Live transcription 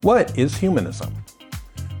What is humanism?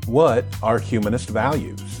 What are humanist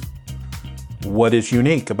values? What is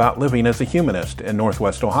unique about living as a humanist in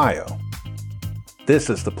Northwest Ohio? This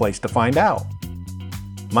is the place to find out.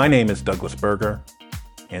 My name is Douglas Berger,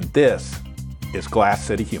 and this is Glass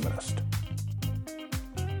City Humanist.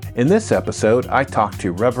 In this episode, I talked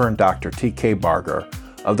to Reverend Dr. T.K. Barger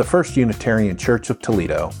of the First Unitarian Church of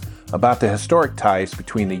Toledo about the historic ties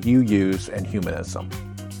between the UUs and humanism.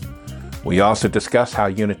 We also discuss how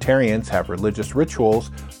Unitarians have religious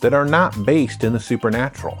rituals that are not based in the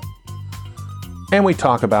supernatural. And we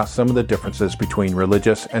talk about some of the differences between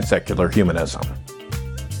religious and secular humanism.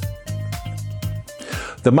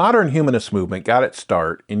 The modern humanist movement got its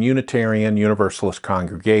start in Unitarian Universalist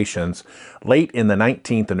congregations late in the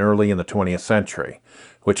 19th and early in the 20th century,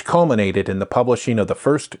 which culminated in the publishing of the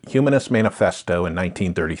first Humanist Manifesto in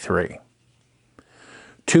 1933.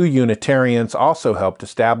 Two Unitarians also helped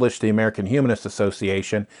establish the American Humanist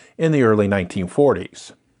Association in the early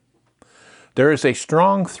 1940s. There is a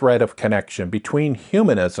strong thread of connection between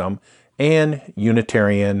humanism and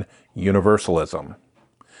Unitarian Universalism,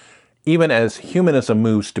 even as humanism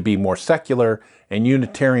moves to be more secular and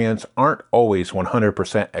Unitarians aren't always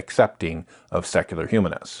 100% accepting of secular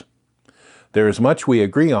humanists. There is much we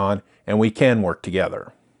agree on, and we can work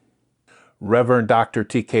together. Reverend Dr.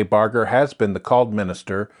 T.K. Barger has been the called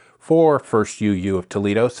minister for First UU of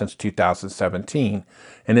Toledo since 2017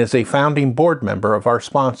 and is a founding board member of our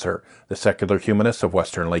sponsor, the Secular Humanists of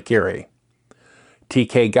Western Lake Erie.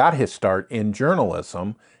 T.K. got his start in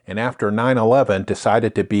journalism and after 9/11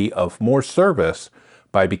 decided to be of more service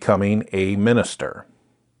by becoming a minister.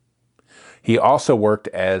 He also worked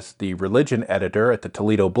as the religion editor at the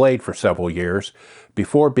Toledo Blade for several years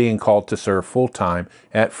before being called to serve full-time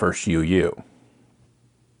at First UU.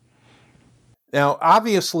 Now,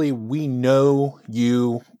 obviously, we know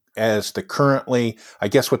you as the currently, I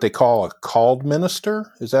guess what they call a called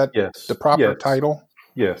minister. Is that the proper title?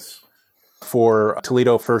 Yes. For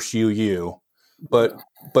Toledo First UU. But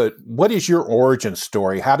what is your origin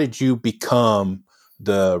story? How did you become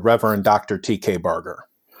the Reverend Dr. T.K. Barger?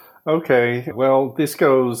 Okay, well,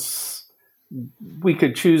 we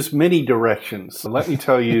could choose many directions. Let me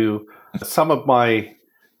tell you some of my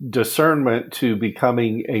discernment to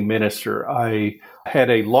becoming a minister. I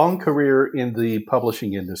had a long career in the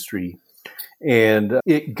publishing industry, and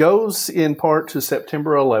it goes in part to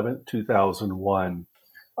September 11th, 2001.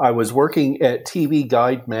 I was working at TV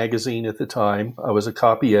Guide magazine at the time. I was a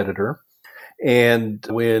copy editor, and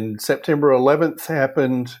when September 11th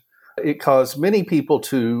happened, it caused many people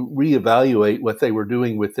to reevaluate what they were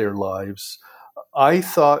doing with their lives. I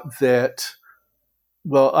thought that,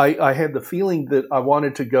 I had the feeling that I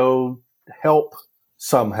wanted to go help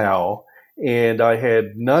somehow, and I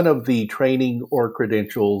had none of the training or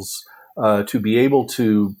credentials to be able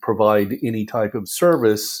to provide any type of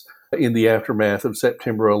service in the aftermath of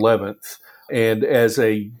September 11th. And as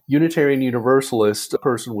a Unitarian Universalist, a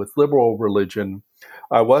person with liberal religion,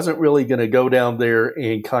 I wasn't really going to go down there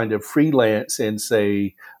and kind of freelance and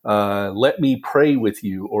say, let me pray with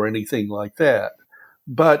you or anything like that.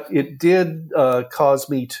 But it did cause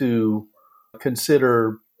me to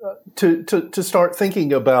consider, to start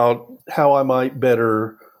thinking about how I might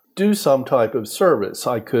better do some type of service.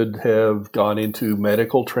 I could have gone into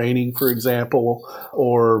medical training, for example,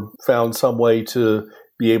 or found some way to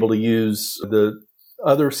be able to use the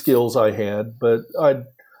other skills I had. But I'd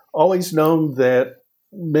always known that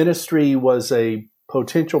ministry was a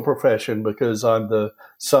potential profession because I'm the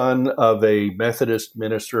son of a Methodist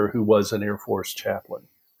minister who was an Air Force chaplain.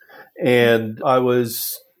 And I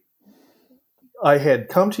had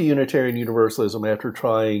come to Unitarian Universalism after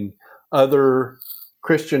trying other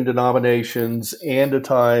Christian denominations and a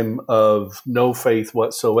time of no faith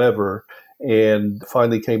whatsoever, and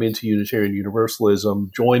finally came into Unitarian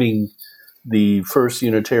Universalism, joining the First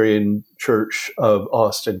Unitarian Church of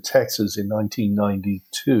Austin, Texas in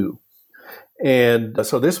 1992. And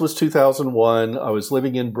so this was 2001. I was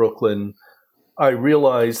living in Brooklyn. I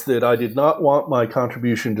realized that I did not want my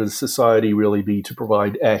contribution to society really be to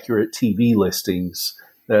provide accurate TV listings.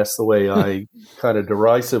 That's the way I kind of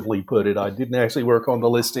derisively put it. I didn't actually work on the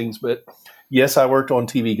listings, but yes, I worked on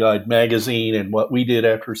TV Guide magazine. And what we did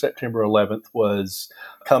after September 11th was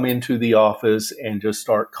come into the office and just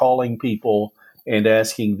start calling people and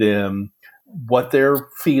asking them what their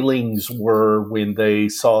feelings were when they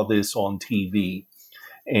saw this on TV.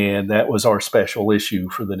 And that was our special issue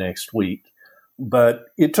for the next week. But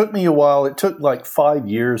it took me a while. It took like 5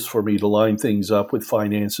 years for me to line things up with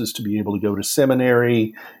finances to be able to go to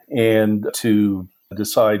seminary and to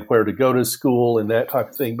decide where to go to school and that type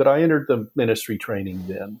of thing. But I entered the ministry training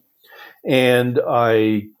then. And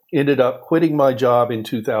I ended up quitting my job in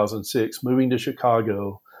 2006, moving to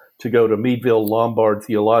Chicago to go to Meadville Lombard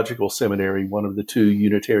Theological Seminary, one of the two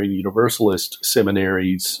Unitarian Universalist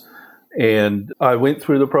seminaries. And I went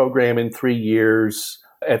through the program in 3 years.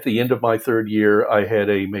 At the end of my third year, I had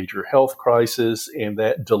a major health crisis, and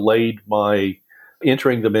that delayed my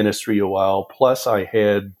entering the ministry a while. Plus, I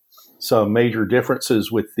had some major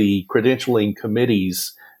differences with the credentialing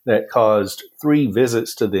committees that caused 3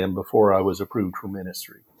 visits to them before I was approved for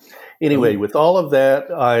ministry. Anyway, with all of that,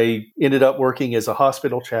 I ended up working as a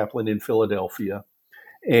hospital chaplain in Philadelphia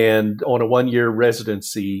and on a 1-year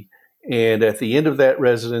residency. And at the end of that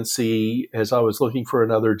residency, as I was looking for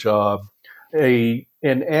another job, an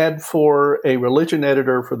ad for a religion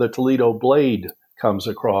editor for the Toledo Blade comes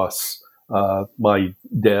across my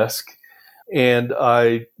desk. And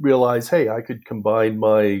I realized, hey, I could combine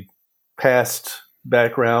my past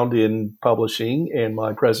background in publishing and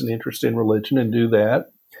my present interest in religion and do that.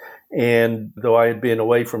 And though I had been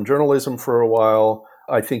away from journalism for a while,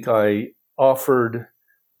 I think I offered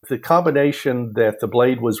the combination that the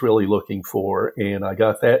Blade was really looking for, and I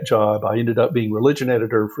got that job. I ended up being religion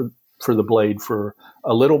editor for the Blade for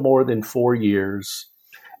a little more than 4 years.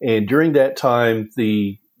 And during that time,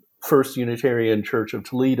 the First Unitarian Church of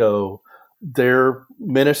Toledo, their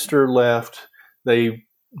minister left. They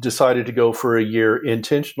decided to go for a year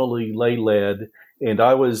intentionally lay-led, and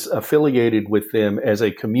I was affiliated with them as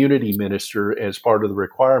a community minister as part of the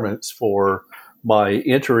requirements for my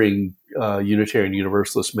entering Unitarian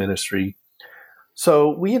Universalist ministry.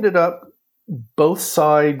 So we ended up, both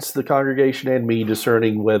sides, the congregation and me,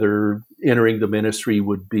 discerning whether entering the ministry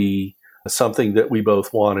would be something that we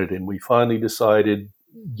both wanted. And we finally decided,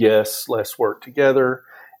 yes, let's work together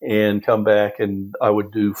and come back and I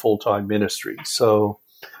would do full-time ministry. So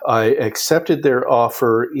I accepted their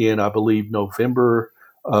offer in, I believe, November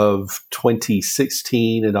of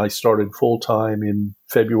 2016, and I started full-time in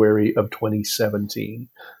February of 2017.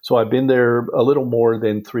 So I've been there a little more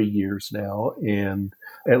than 3 years now, and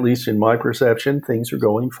at least in my perception, things are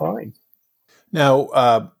going fine.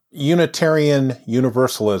 Now, Unitarian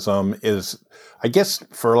Universalism is, I guess,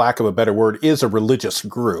 for lack of a better word, is a religious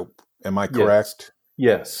group. Am I correct?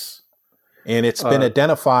 Yes. And it's been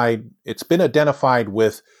identified. It's been identified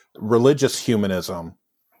with religious humanism,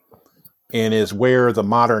 and is where the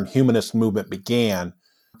modern humanist movement began.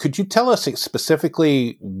 Could you tell us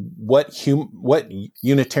specifically what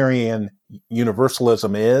Unitarian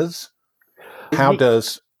Universalism is? How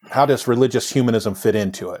does religious humanism fit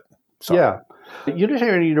into it? Yeah,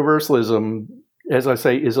 Unitarian Universalism, as I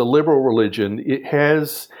say, is a liberal religion. It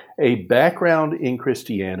has a background in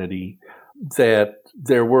Christianity, that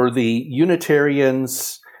there were the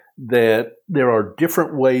Unitarians, that there are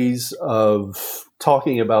different ways of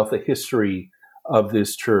talking about the history of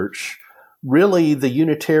this church. Really, the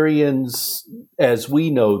Unitarians, as we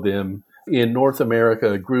know them in North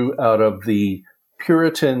America, grew out of the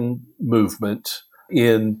Puritan movement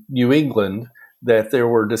in New England, that there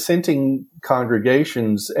were dissenting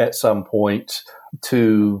congregations at some point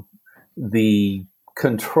to the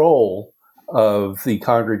control of the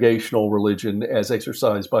congregational religion as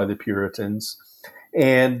exercised by the Puritans.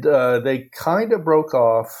 And they kind of broke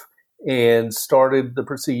off and started the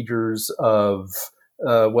procedures of,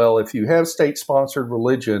 well, if you have state-sponsored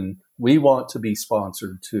religion, we want to be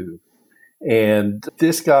sponsored too. And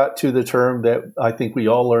this got to the term that I think we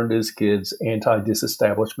all learned as kids,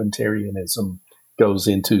 anti-disestablishmentarianism goes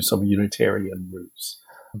into some Unitarian roots.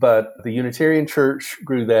 But the Unitarian Church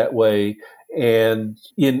grew that way. And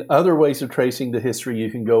in other ways of tracing the history,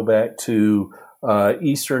 you can go back to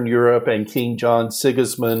Eastern Europe and King John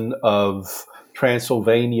Sigismund of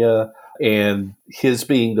Transylvania, and his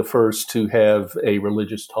being the first to have a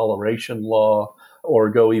religious toleration law, or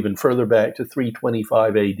go even further back to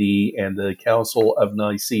 325 AD and the Council of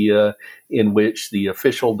Nicaea, in which the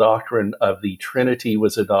official doctrine of the Trinity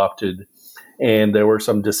was adopted. And there were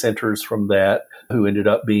some dissenters from that who ended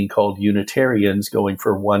up being called Unitarians, going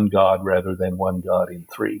for one God rather than one God in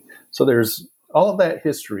three. So there's all of that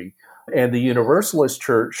history. And the Universalist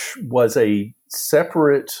Church was a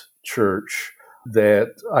separate church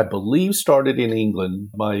that I believe started in England.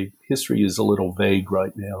 My history is a little vague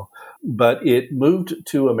right now, but it moved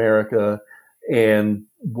to America and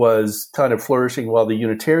was kind of flourishing while the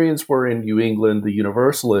Unitarians were in New England. The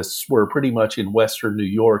Universalists were pretty much in Western New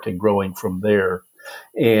York and growing from there.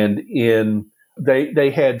 And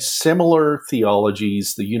they had similar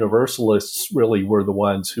theologies. The Universalists really were the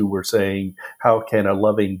ones who were saying, how can a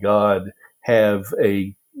loving God have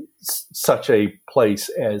such a place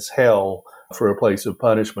as hell for a place of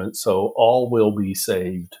punishment? So all will be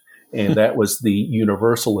saved. And that was the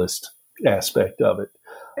Universalist aspect of it.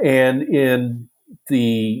 And in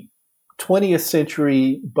the 20th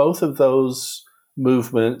century, both of those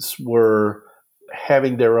movements were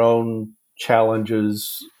having their own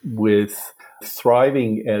challenges with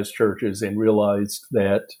thriving as churches, and realized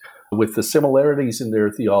that with the similarities in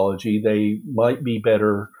their theology, they might be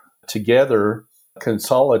better together,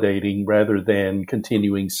 consolidating rather than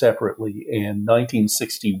continuing separately. And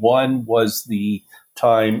 1961 was the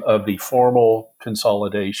time of the formal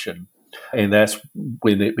consolidation, and that's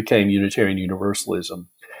when it became Unitarian Universalism.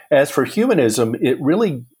 As for humanism, it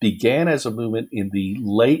really began as a movement in the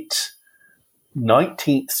late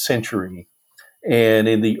 19th century. And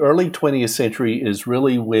in the early 20th century is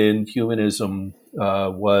really when humanism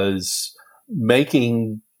was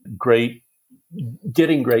getting great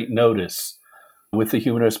notice with the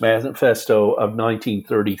Humanist Manifesto of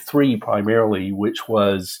 1933 primarily, which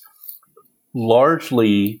was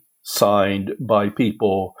largely signed by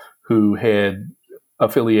people who had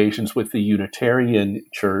affiliations with the Unitarian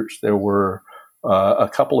Church. There were a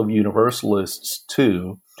couple of Universalists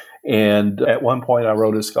too. And at one point, I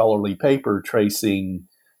wrote a scholarly paper tracing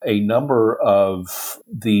a number of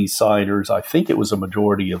the signers, I think it was a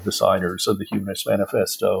majority of the signers of the Humanist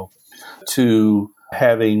Manifesto, to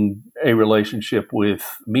having a relationship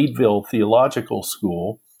with Meadville Theological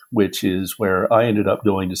School, which is where I ended up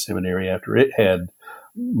going to seminary after it had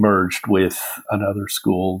merged with another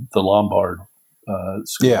school, the Lombard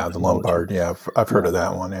School. Yeah, the Lombard. Yeah, I've heard of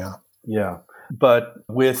that one. Yeah. Yeah. But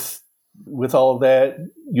with all of that,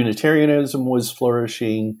 Unitarianism was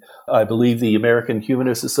flourishing. I believe the American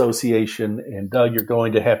Humanist Association, and Doug, you're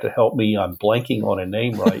going to have to help me. I'm blanking on a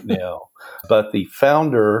name right now. But the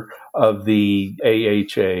founder of the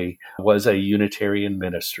AHA was a Unitarian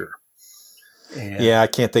minister. And Yeah, I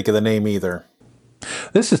can't think of the name either.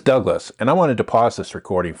 This is Douglas, and I wanted to pause this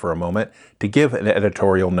recording for a moment to give an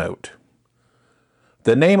editorial note.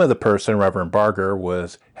 The name of the person Reverend Barger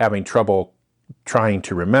was having trouble trying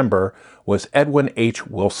to remember was Edwin H.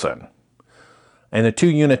 Wilson. And the two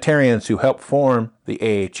Unitarians who helped form the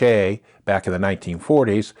AHA back in the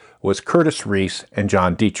 1940s was Curtis Reese and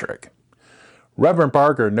John Dietrich. Reverend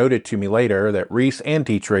Barger noted to me later that Reese and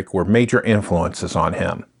Dietrich were major influences on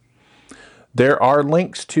him. There are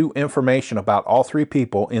links to information about all three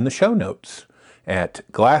people in the show notes at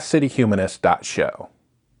glasscityhumanist.show.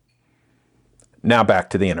 Now back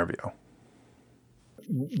to the interview.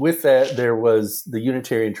 with that, the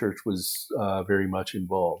Unitarian Church was very much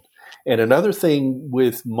involved. And another thing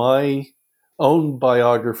with my own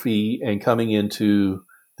biography and coming into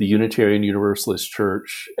the Unitarian Universalist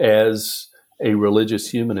Church as a religious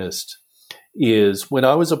humanist is when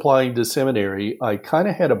I was applying to seminary, I kind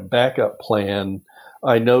of had a backup plan.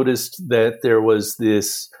 I noticed that there was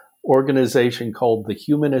this organization called the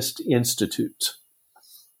Humanist Institute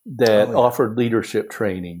that offered leadership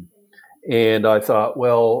training. And I thought,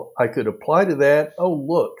 well, I could apply to that. Oh,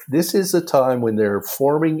 look, this is a time when they're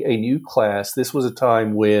forming a new class. This was a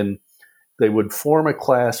time when they would form a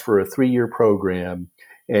class for a 3-year program,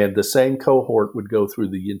 and the same cohort would go through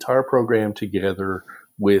the entire program together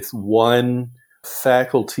with one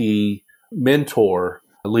faculty mentor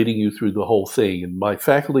leading you through the whole thing. And my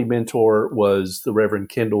faculty mentor was the Reverend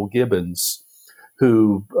Kendall Gibbons,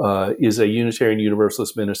 who is a Unitarian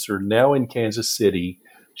Universalist minister now in Kansas City.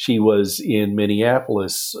 She was in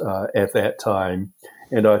Minneapolis at that time.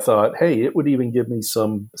 And I thought, hey, it would even give me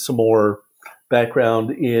some more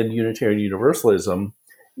background in Unitarian Universalism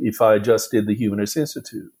if I just did the Humanist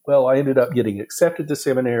Institute. Well, I ended up getting accepted to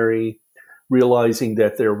seminary, realizing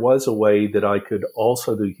that there was a way that I could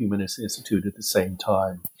also do Humanist Institute at the same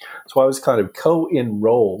time. So I was kind of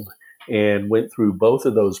co-enrolled and went through both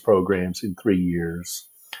of those programs in 3 years.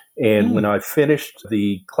 And when I finished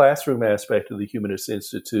the classroom aspect of the Humanist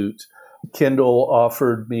Institute, Kendall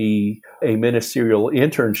offered me a ministerial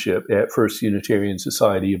internship at First Unitarian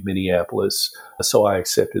Society of Minneapolis. So I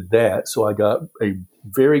accepted that. So I got a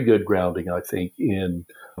very good grounding, I think, in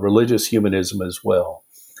religious humanism as well.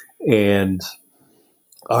 And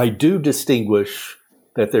I do distinguish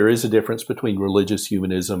that there is a difference between religious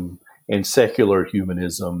humanism and secular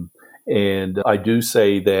humanism. And I do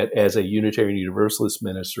say that as a Unitarian Universalist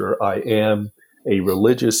minister, I am a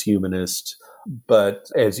religious humanist. But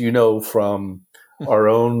as you know from our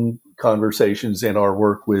own conversations and our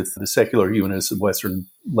work with the secular humanists in Western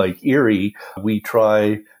Lake Erie, we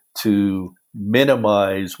try to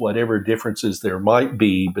minimize whatever differences there might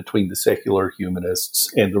be between the secular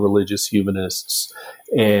humanists and the religious humanists.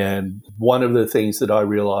 And one of the things that I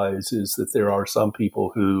realize is that there are some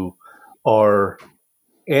people who are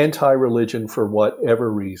anti-religion for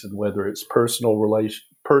whatever reason, whether it's personal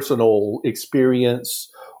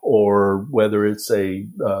experience or whether it's a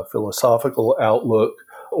philosophical outlook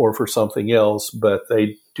or for something else, but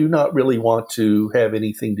they do not really want to have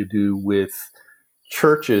anything to do with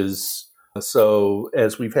churches. So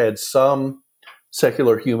as we've had some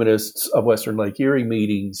secular humanists of Western Lake Erie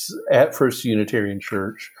meetings at First Unitarian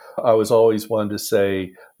Church, I was always one to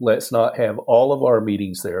say, let's not have all of our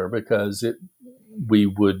meetings there, because we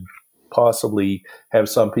would possibly have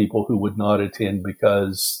some people who would not attend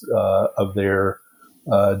because of their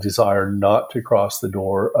desire not to cross the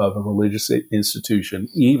door of a religious institution,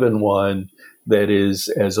 even one that is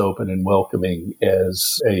as open and welcoming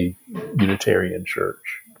as a Unitarian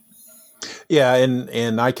church. Yeah,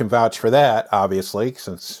 and I can vouch for that, obviously,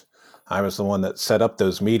 since I was the one that set up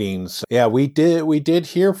those meetings. Yeah, we did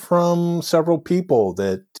hear from several people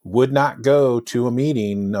that would not go to a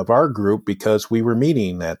meeting of our group because we were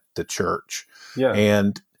meeting at the church. Yeah.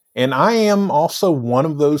 And I am also one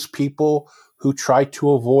of those people who try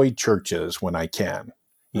to avoid churches when I can.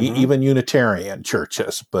 Even Unitarian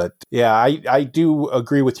churches. But yeah, I do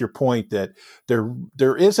agree with your point that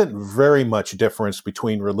there isn't very much difference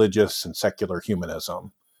between religious and secular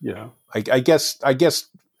humanism. Yeah. I guess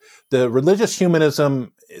the religious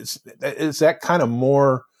humanism is that kind of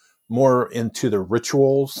more into the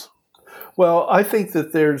rituals. Well, I think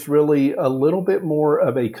that there's really a little bit more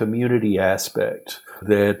of a community aspect,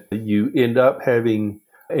 that you end up having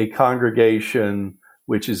a congregation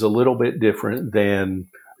which is a little bit different than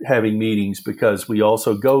having meetings, because we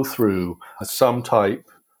also go through some type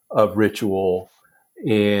of ritual.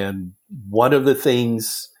 And one of the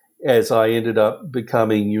things, as I ended up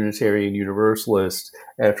becoming Unitarian Universalist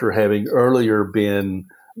after having earlier been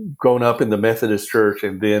grown up in the Methodist Church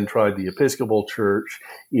and then tried the Episcopal Church,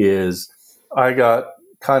 is I got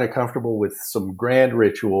kind of comfortable with some grand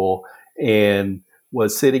ritual and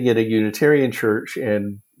was sitting in a Unitarian church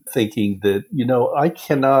and thinking that, I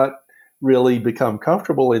cannot really become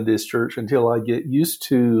comfortable in this church until I get used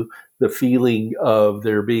to the feeling of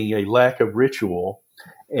there being a lack of ritual.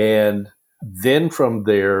 And then from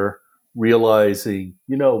there, realizing,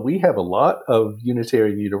 we have a lot of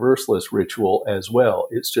Unitarian Universalist ritual as well.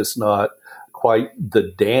 It's just not quite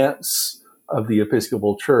the dance of the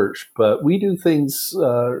Episcopal Church, but we do things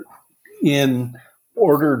in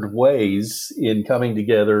ordered ways in coming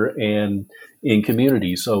together and in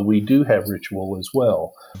community. So we do have ritual as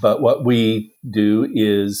well. But what we do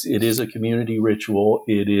is, it is a community ritual.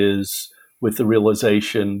 It is with the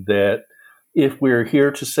realization that if we're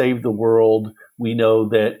here to save the world, we know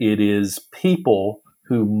that it is people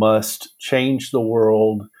who must change the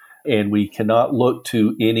world, and we cannot look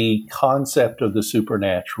to any concept of the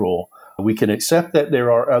supernatural. We can accept that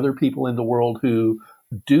there are other people in the world who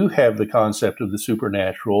do have the concept of the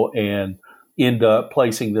supernatural and end up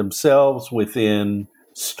placing themselves within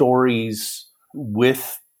stories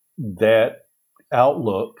with that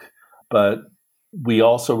outlook. But we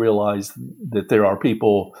also realize that there are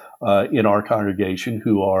people in our congregation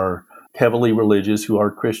who are heavily religious, who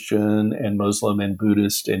are Christian and Muslim and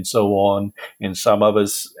Buddhist and so on. And some of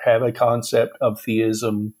us have a concept of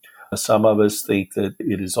theism. Some of us think that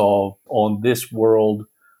it is all on this world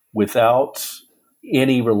without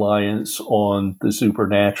any reliance on the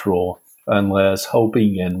supernatural, unless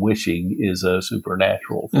hoping and wishing is a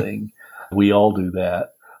supernatural thing. We all do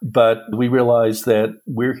that. But we realize that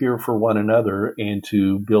we're here for one another and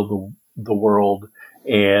to build the world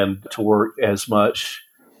and to work as much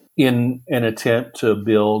in an attempt to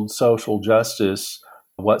build social justice,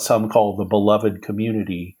 what some call the beloved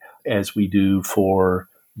community, as we do for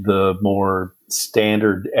the more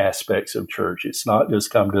standard aspects of church. It's not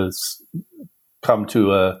just come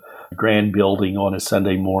to a grand building on a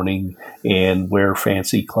Sunday morning and wear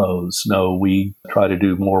fancy clothes. No, we try to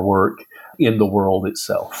do more work in the world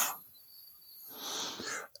itself.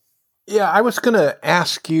 Yeah, I was going to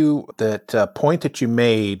ask you that point that you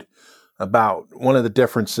made about one of the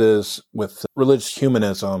differences with religious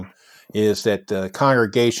humanism is that the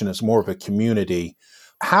congregation is more of a community.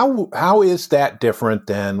 How is that different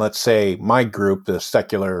than, let's say, my group, the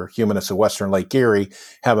Secular Humanists of Western Lake Erie,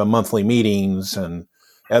 having monthly meetings and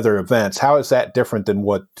other events? How is that different than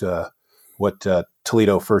what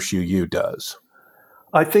Toledo First UU does?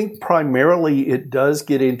 I think primarily it does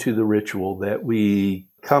get into the ritual that we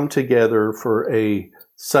come together for a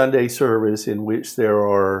Sunday service in which there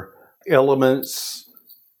are elements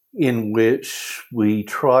in which we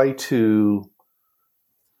try to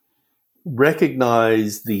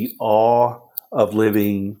recognize the awe of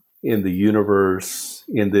living in the universe,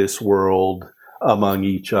 in this world, among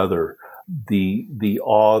each other, the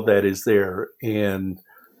awe that is there. And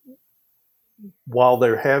while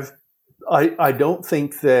I don't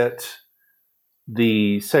think that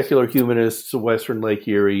the secular humanists of Western Lake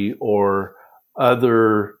Erie or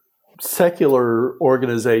other secular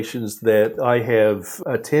organizations that I have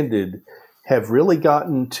attended have really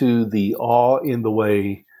gotten to the awe in the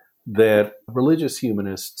way that religious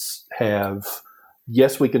humanists have.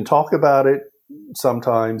 Yes, we can talk about it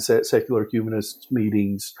sometimes at secular humanist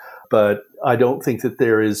meetings, but I don't think that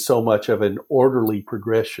there is so much of an orderly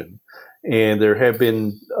progression. And there have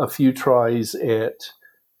been a few tries at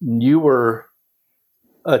newer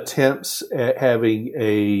attempts at having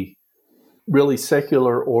a really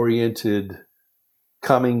secular oriented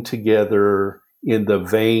coming together in the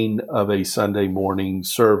vein of a Sunday morning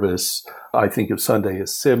service. I think of Sunday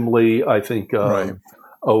Assembly. I think of Right.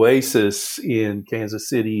 Oasis in Kansas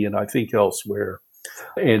City, and I think elsewhere,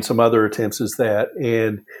 and some other attempts as that.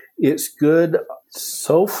 And it's good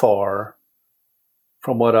so far.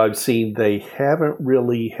 From what I've seen, they haven't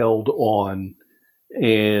really held on,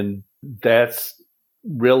 and that's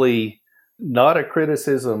really not a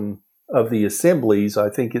criticism of the assemblies. I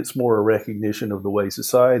think it's more a recognition of the way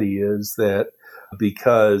society is, that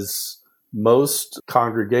because most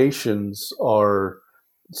congregations are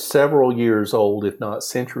several years old, if not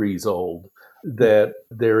centuries old, that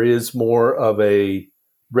there is more of a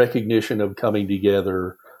recognition of coming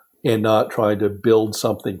together and not trying to build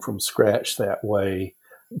something from scratch that way,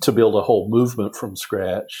 to build a whole movement from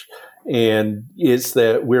scratch. And it's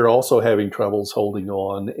that we're also having troubles holding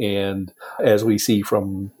on. And as we see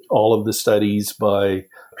from all of the studies by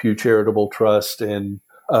Pew Charitable Trust and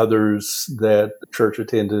others, that church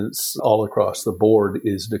attendance all across the board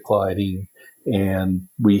is declining. And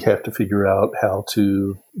we have to figure out how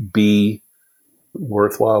to be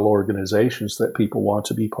worthwhile organizations that people want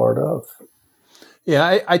to be part of.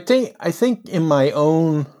 Yeah, I think in my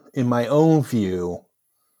own view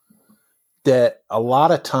that a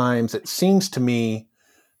lot of times it seems to me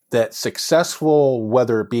that successful,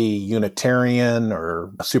 whether it be Unitarian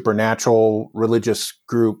or supernatural religious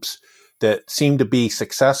groups that seem to be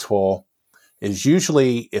successful, is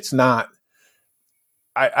usually it's not.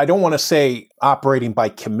 I don't want to say operating by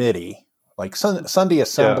committee, like Sunday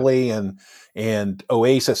Assembly and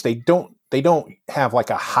Oasis. They don't have like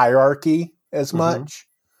a hierarchy as much.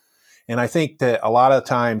 And I think that a lot of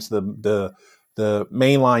times the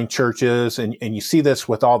mainline churches, and you see this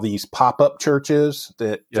with all these pop-up churches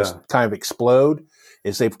that just kind of explode,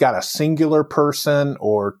 is they've got a singular person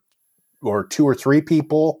or two or three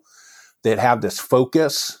people that have this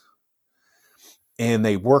focus, and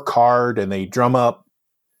they work hard and they drum up,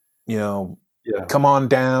 come on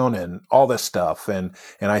down and all this stuff. And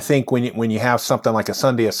I think when you have something like a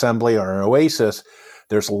Sunday Assembly or an Oasis,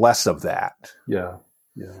 there's less of that. Yeah.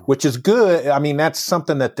 Which is good. I mean, that's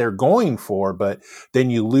something that they're going for, but then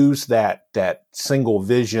you lose that single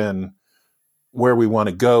vision where we want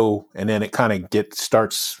to go, and then it kind of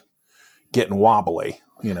starts getting wobbly,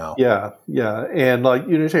 Yeah. And like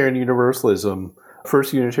Unitarian Universalism,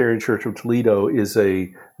 First Unitarian Church of Toledo is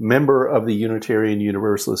a member of the Unitarian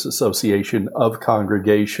Universalist Association of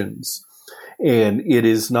Congregations. And it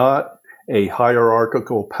is not a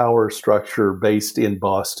hierarchical power structure based in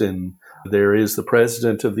Boston. There is the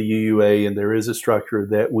president of the UUA, and there is a structure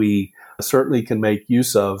that we certainly can make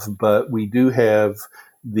use of, but we do have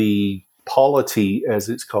the polity, as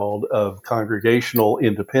it's called, of congregational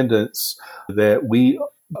independence, that we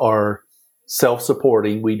are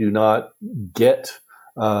self-supporting. We do not get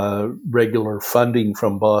regular funding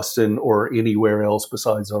from Boston or anywhere else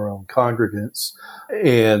besides our own congregants,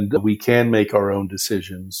 and we can make our own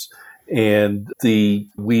decisions. And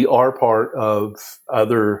we are part of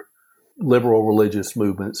other liberal religious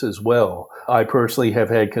movements as well. I personally have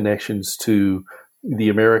had connections to the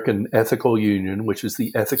American Ethical Union, which is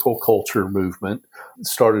the ethical culture movement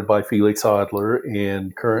started by Felix Adler,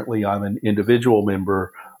 and currently I'm an individual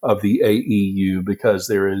member of the AEU because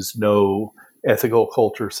there is no ethical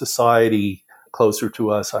culture society closer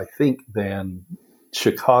to us, I think, than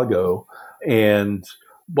Chicago. And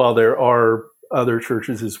while there are other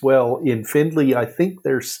churches as well, in Findlay, I think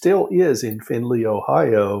there still is in Findlay,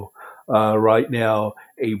 Ohio, right now,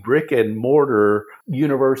 a brick and mortar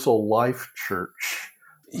Universal Life Church.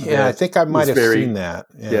 Yeah, I think I might have seen that.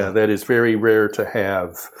 Yeah, that is very rare to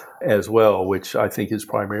have as well, which I think is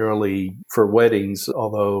primarily for weddings,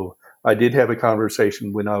 although I did have a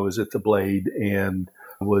conversation when I was at the Blade and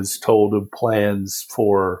was told of plans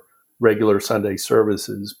for regular Sunday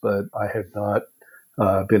services, but I have not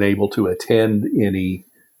been able to attend any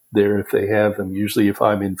there if they have them. Usually if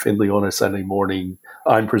I'm in Findlay on a Sunday morning,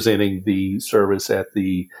 I'm presenting the service at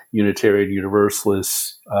the Unitarian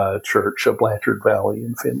Universalist Church of Blanchard Valley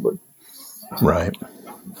in Findlay. Right.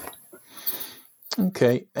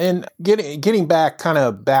 Okay. And getting back, kind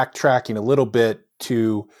of backtracking a little bit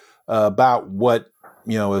to about what,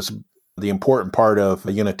 is the important part of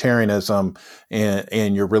Unitarianism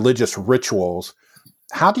and your religious rituals.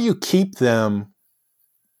 How do you keep them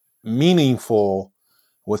meaningful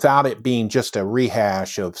without it being just a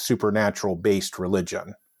rehash of supernatural based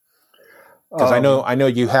religion? Because I know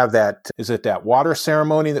you have that. Is it that water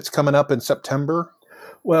ceremony that's coming up in September?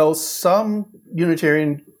 Well, some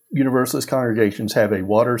Unitarian Universalist congregations have a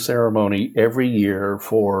water ceremony every year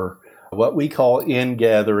for what we call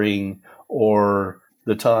ingathering, or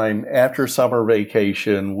the time after summer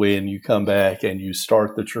vacation when you come back and you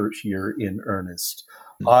start the church year in earnest.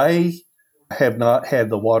 I have not had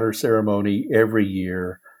the water ceremony every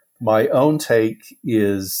year. My own take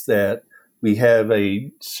is that we have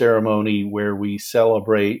a ceremony where we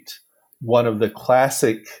celebrate one of the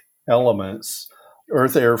classic elements,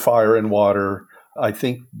 earth, air, fire, and water. I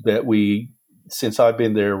think that since I've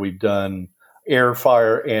been there, we've done air,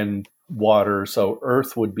 fire, and water, so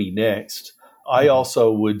earth would be next. I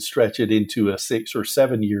also would stretch it into a 6 or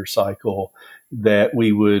 7 year cycle that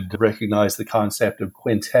we would recognize the concept of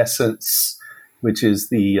quintessence, which is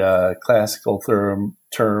the classical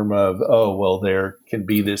term of, there can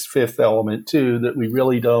be this fifth element too that we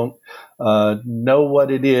really don't know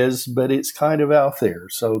what it is, but it's kind of out there.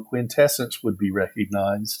 So quintessence would be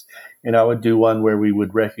recognized. And I would do one where we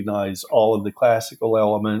would recognize all of the classical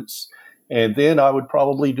elements. And then I would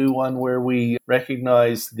probably do one where we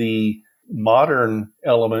recognize the modern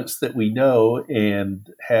elements that we know and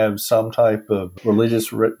have some type of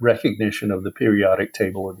religious recognition of the periodic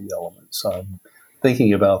table of the elements. I'm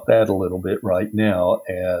thinking about that a little bit right now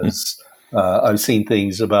as I've seen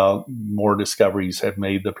things about more discoveries have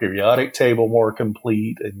made the periodic table more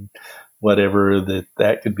complete and whatever,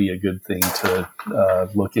 that could be a good thing to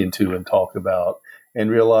look into and talk about, and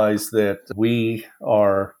realize that we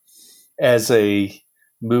are, as a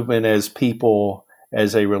movement, as people,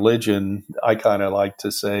 as a religion, I kind of like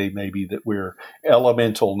to say maybe that we're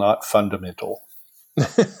elemental, not fundamental.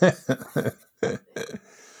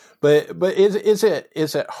 But is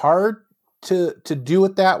it hard to do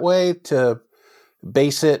it that way, to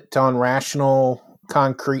base it on rational,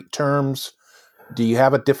 concrete terms? Do you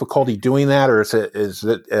have a difficulty doing that, or is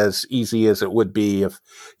it as easy as it would be if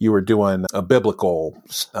you were doing a biblical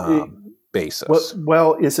basis?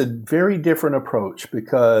 Well, it's a very different approach,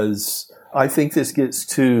 because I think this gets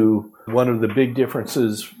to one of the big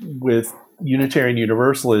differences with Unitarian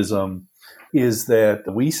Universalism is that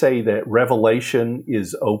we say that revelation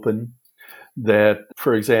is open. That,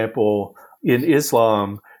 for example, in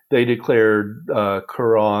Islam, they declared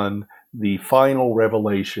Quran the final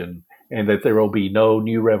revelation, and that there will be no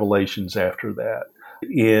new revelations after that.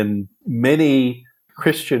 In many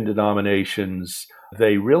Christian denominations,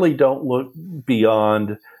 they really don't look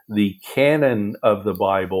beyond the canon of the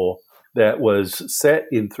Bible that was set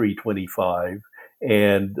in 325,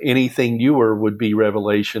 and anything newer would be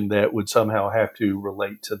revelation that would somehow have to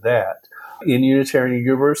relate to that. In Unitarian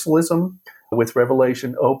Universalism, with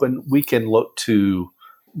revelation open, we can look to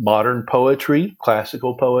modern poetry,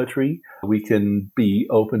 classical poetry. We can be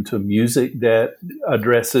open to music that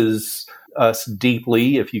addresses us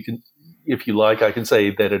deeply, if you like, I can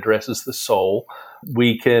say that addresses the soul.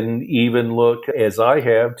 We can even look, as I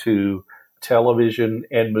have, to television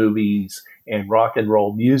and movies and rock and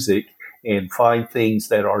roll music and find things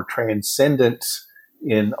that are transcendent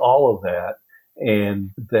in all of that.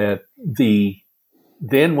 And that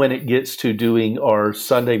then when it gets to doing our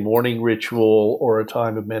Sunday morning ritual or a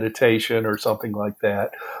time of meditation or something like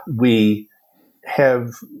that, we have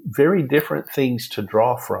very different things to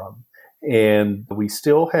draw from. And we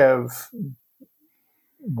still have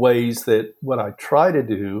ways that what I try to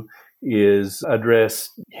do is address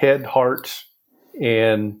head, heart,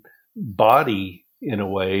 and body in a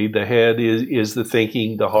way. The head is the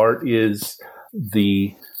thinking, the heart is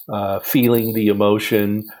the feeling, the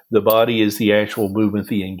emotion, the body is the actual movement,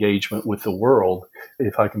 the engagement with the world,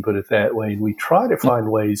 if I can put it that way. And we try to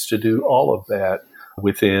find ways to do all of that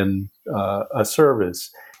within a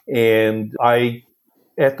service. And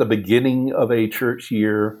at the beginning of a church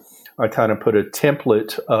year, I kind of put a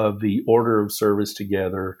template of the order of service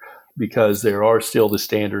together, because there are still the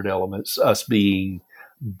standard elements. Us being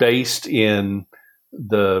based in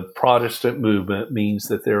the Protestant movement means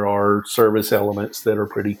that there are service elements that are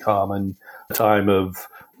pretty common. A time of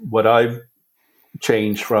what I've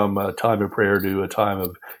changed from a time of prayer to a time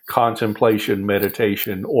of contemplation,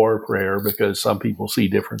 meditation, or prayer, because some people see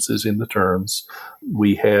differences in the terms.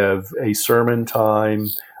 We have a sermon time.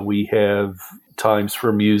 We have times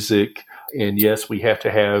for music. And yes, we have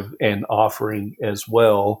to have an offering as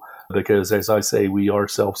well. because, as I say, we are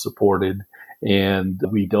self-supported and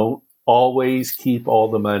we don't always keep all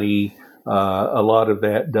the money. A lot of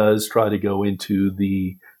that does try to go into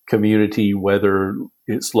the community, whether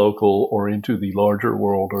it's local or into the larger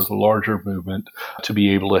world or the larger movement, to be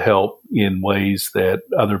able to help in ways that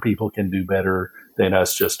other people can do better than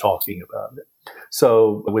us just talking about it.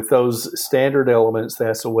 So with those standard elements,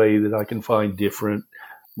 that's a way that I can find different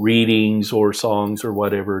readings or songs or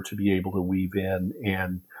whatever to be able to weave in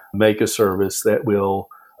and make a service that will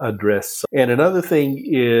address. And another thing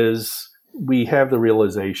is we have the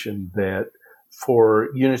realization that for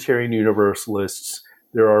Unitarian Universalists,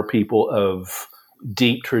 there are people of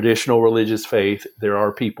deep traditional religious faith. There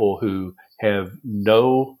are people who have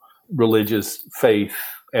no religious faith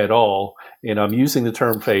at all. And I'm using the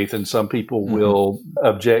term faith, and some people will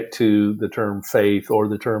object to the term faith or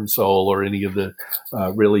the term soul or any of the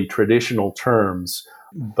really traditional terms.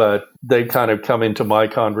 But they kind of come into my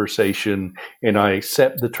conversation, and I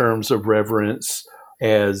accept the terms of reverence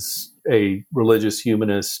as a religious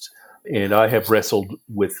humanist, and I have wrestled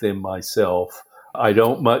with them myself. I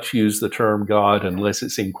don't much use the term God unless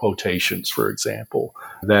it's in quotations, for example.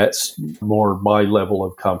 That's more my level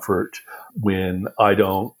of comfort when I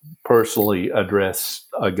don't personally address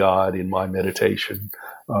a God in my meditation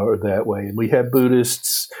or that way. And we have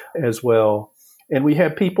Buddhists as well. And we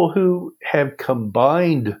have people who have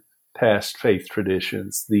combined past faith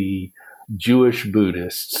traditions, the Jewish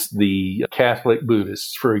Buddhists, the Catholic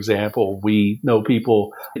Buddhists, for example. We know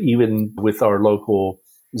people even with our local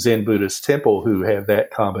Zen Buddhist temple who have that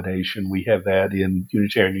combination. We have that in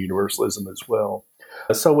Unitarian Universalism as well.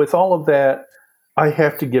 So with all of that, I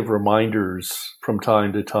have to give reminders from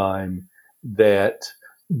time to time that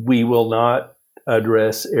we will not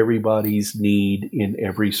address everybody's need in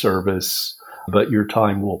every service, but your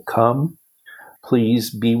time will come.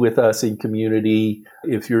 Please be with us in community.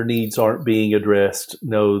 If your needs aren't being addressed,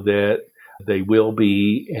 know that they will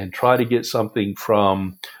be, and try to get something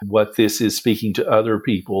from what this is speaking to other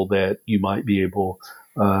people that you might be able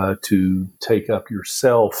to take up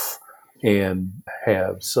yourself and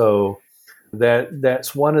have. So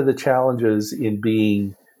that's one of the challenges in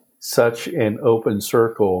being such an open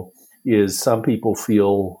circle is some people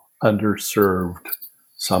feel underserved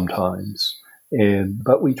sometimes,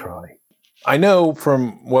 but we try. I know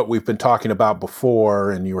from what we've been talking about before,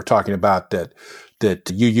 and you were talking about that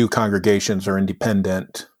UU congregations are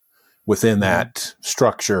independent within that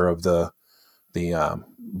structure of the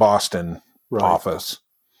Boston office.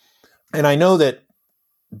 And I know that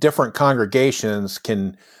different congregations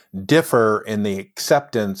can differ in the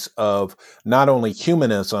acceptance of not only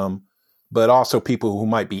humanism, but also people who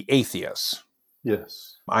might be atheists.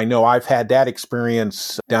 Yes. I know I've had that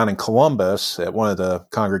experience down in Columbus at one of the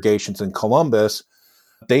congregations in Columbus.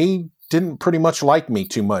 They didn't pretty much like me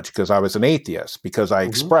too much because I was an atheist, because I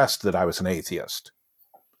expressed that I was an atheist.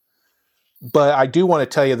 But I do want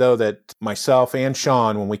to tell you, though, that myself and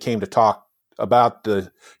Sean, when we came to talk about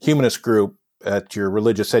the humanist group at your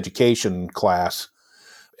religious education class,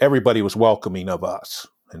 everybody was welcoming of us.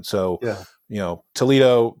 And so,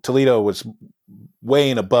 Toledo was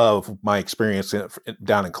way and above my experience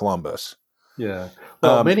down in Columbus. Yeah.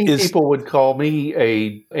 Well, many people would call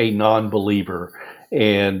me a non-believer,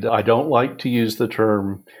 and I don't like to use the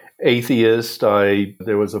term atheist.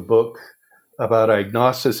 There was a book about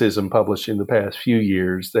agnosticism published in the past few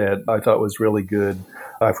years that I thought was really good.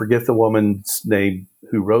 I forget the woman's name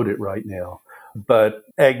who wrote it right now. But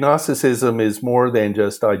agnosticism is more than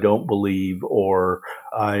just I don't believe or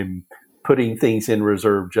I'm putting things in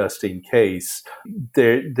reserve just in case.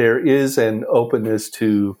 There is an openness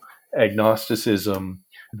to agnosticism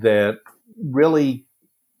that really,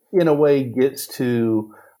 in a way, gets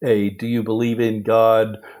to do you believe in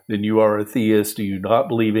God? Then you are a theist. Do you not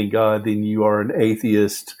believe in God? Then you are an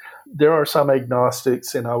atheist. There are some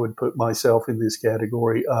agnostics, and I would put myself in this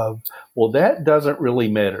category of, well, that doesn't really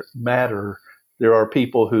matter. There are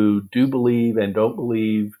people who do believe and don't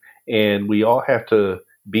believe, and we all have to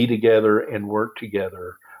be together and work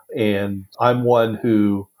together. And I'm one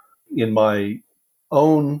who, in my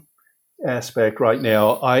own aspect right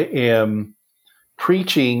now, I am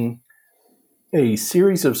preaching a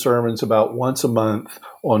series of sermons about once a month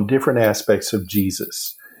on different aspects of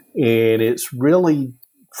Jesus. And it's really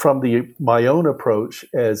from my own approach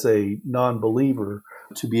as a non-believer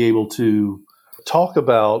to be able to talk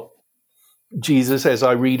about Jesus as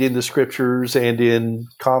I read in the scriptures and in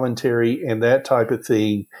commentary and that type of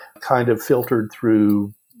thing, kind of filtered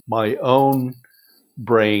through my own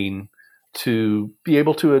brain to be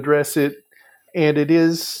able to address it. And it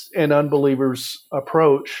is an unbeliever's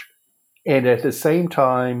approach. And at the same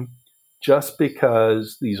time, just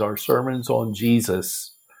because these are sermons on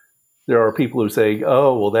Jesus, there are people who say,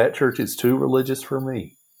 oh, well, that church is too religious for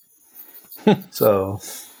me. So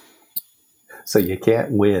you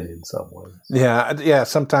can't win in some ways. Yeah,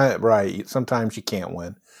 sometimes, right. Sometimes you can't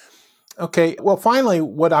win. Okay, well, finally,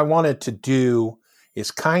 what I wanted to do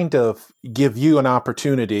is kind of give you an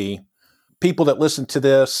opportunity. People that listen to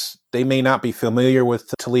this, they may not be familiar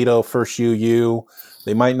with Toledo First UU.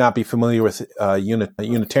 They might not be familiar with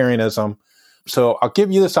Unitarianism. So I'll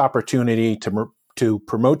give you this opportunity to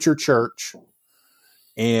promote your church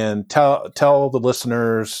and tell the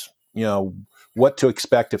listeners, what to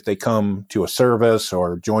expect if they come to a service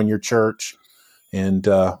or join your church. And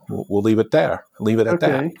we'll leave it there. Leave it at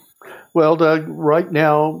that. Well, Doug, right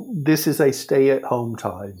now, this is a stay-at-home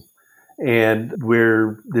time. And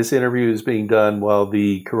this interview is being done while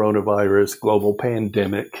the coronavirus global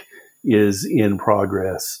pandemic is in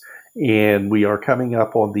progress. And we are coming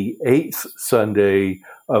up on the 8th Sunday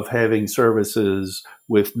of having services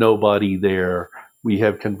with nobody there. We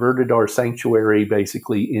have converted our sanctuary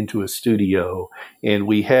basically into a studio. And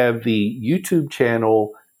we have the YouTube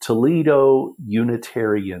channel Toledo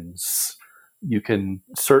Unitarians. You can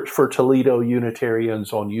search for Toledo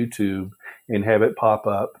Unitarians on YouTube and have it pop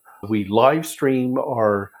up. We live stream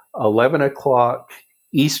our 11 o'clock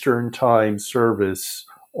Eastern time service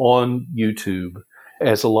on YouTube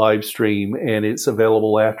as a live stream, and it's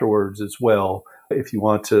available afterwards as well. If you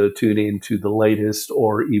want to tune in to the latest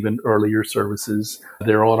or even earlier services,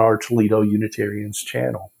 they're on our Toledo Unitarians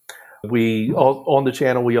channel. On the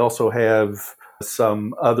channel, we also have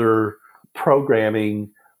some other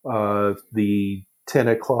programming, the 10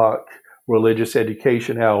 o'clock religious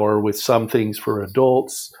education hour with some things for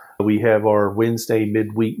adults. We have our Wednesday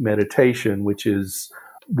midweek meditation, which is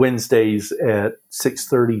Wednesdays at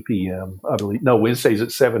 6:30 p.m. I believe. No, Wednesdays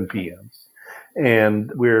at 7 p.m.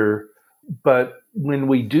 But when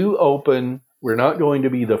we do open, we're not going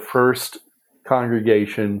to be the first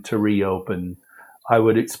congregation to reopen. I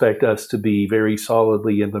would expect us to be very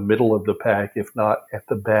solidly in the middle of the pack, if not at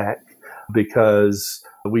the back, because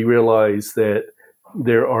we realize that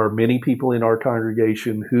there are many people in our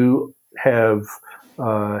congregation who have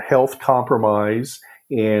health compromise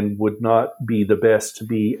and would not be the best to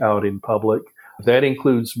be out in public. That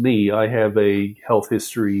includes me. I have a health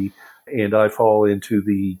history, and I fall into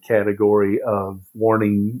the category of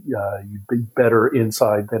warning, you'd be better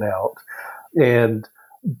inside than out.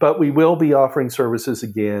 But we will be offering services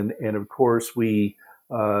again. And of course, we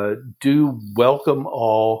do welcome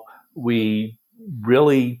all. We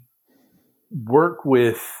really work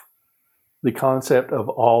with the concept of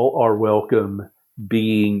all are welcome,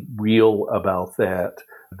 being real about that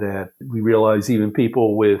we realize even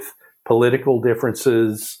people with political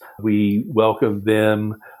differences, we welcome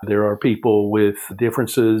them. There are people with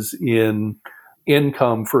differences in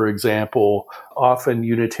income, for example. Often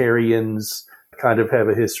Unitarians kind of have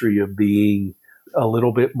a history of being a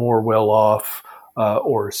little bit more well-off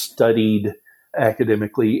or studied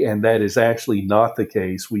academically, and that is actually not the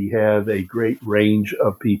case. We have a great range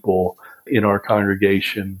of people in our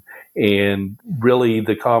congregation, and really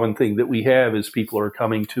the common thing that we have is people are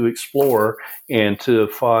coming to explore and to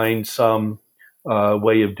find some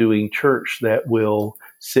way of doing church that will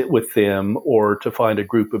sit with them, or to find a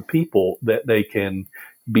group of people that they can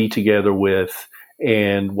be together with.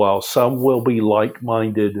 And while some will be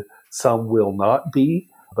like-minded, some will not be,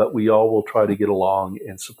 but we all will try to get along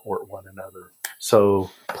and support one another. So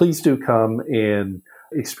please do come and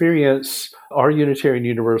experience our Unitarian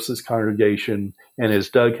Universalist congregation. And as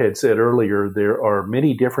Doug had said earlier, there are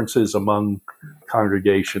many differences among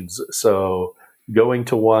congregations. So going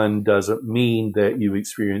to one doesn't mean that you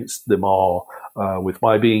experience them all. With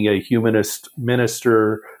my being a humanist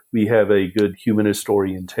minister, we have a good humanist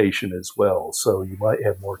orientation as well. So you might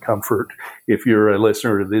have more comfort if you're a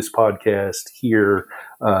listener to this podcast here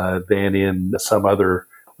than in some other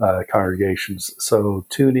congregations. So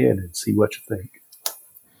tune in and see what you think.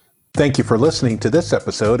 Thank you for listening to this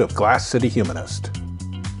episode of Glass City Humanist.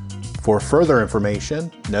 For further information,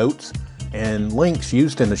 notes, and links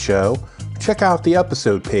used in the show, check out the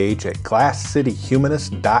episode page at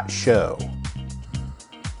glasscityhumanist.show.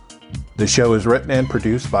 The show is written and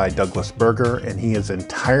produced by Douglas Berger, and he is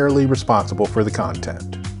entirely responsible for the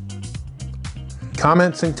content.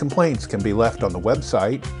 Comments and complaints can be left on the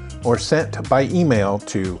website or sent by email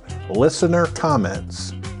to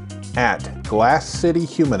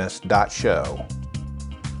listenercomments@glasscityhumanist.show.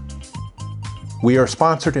 We are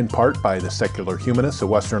sponsored in part by the Secular Humanists of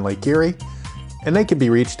Western Lake Erie, and they can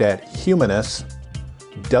be reached at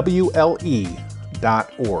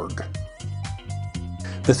humanists.wle.org.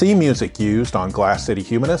 The theme music used on Glass City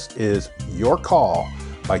Humanist is Your Call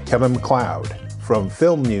by Kevin MacLeod from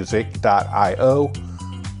filmmusic.io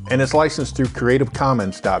and is licensed through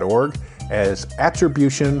creativecommons.org as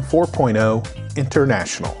Attribution 4.0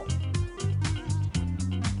 International.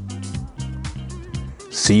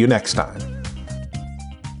 See you next time.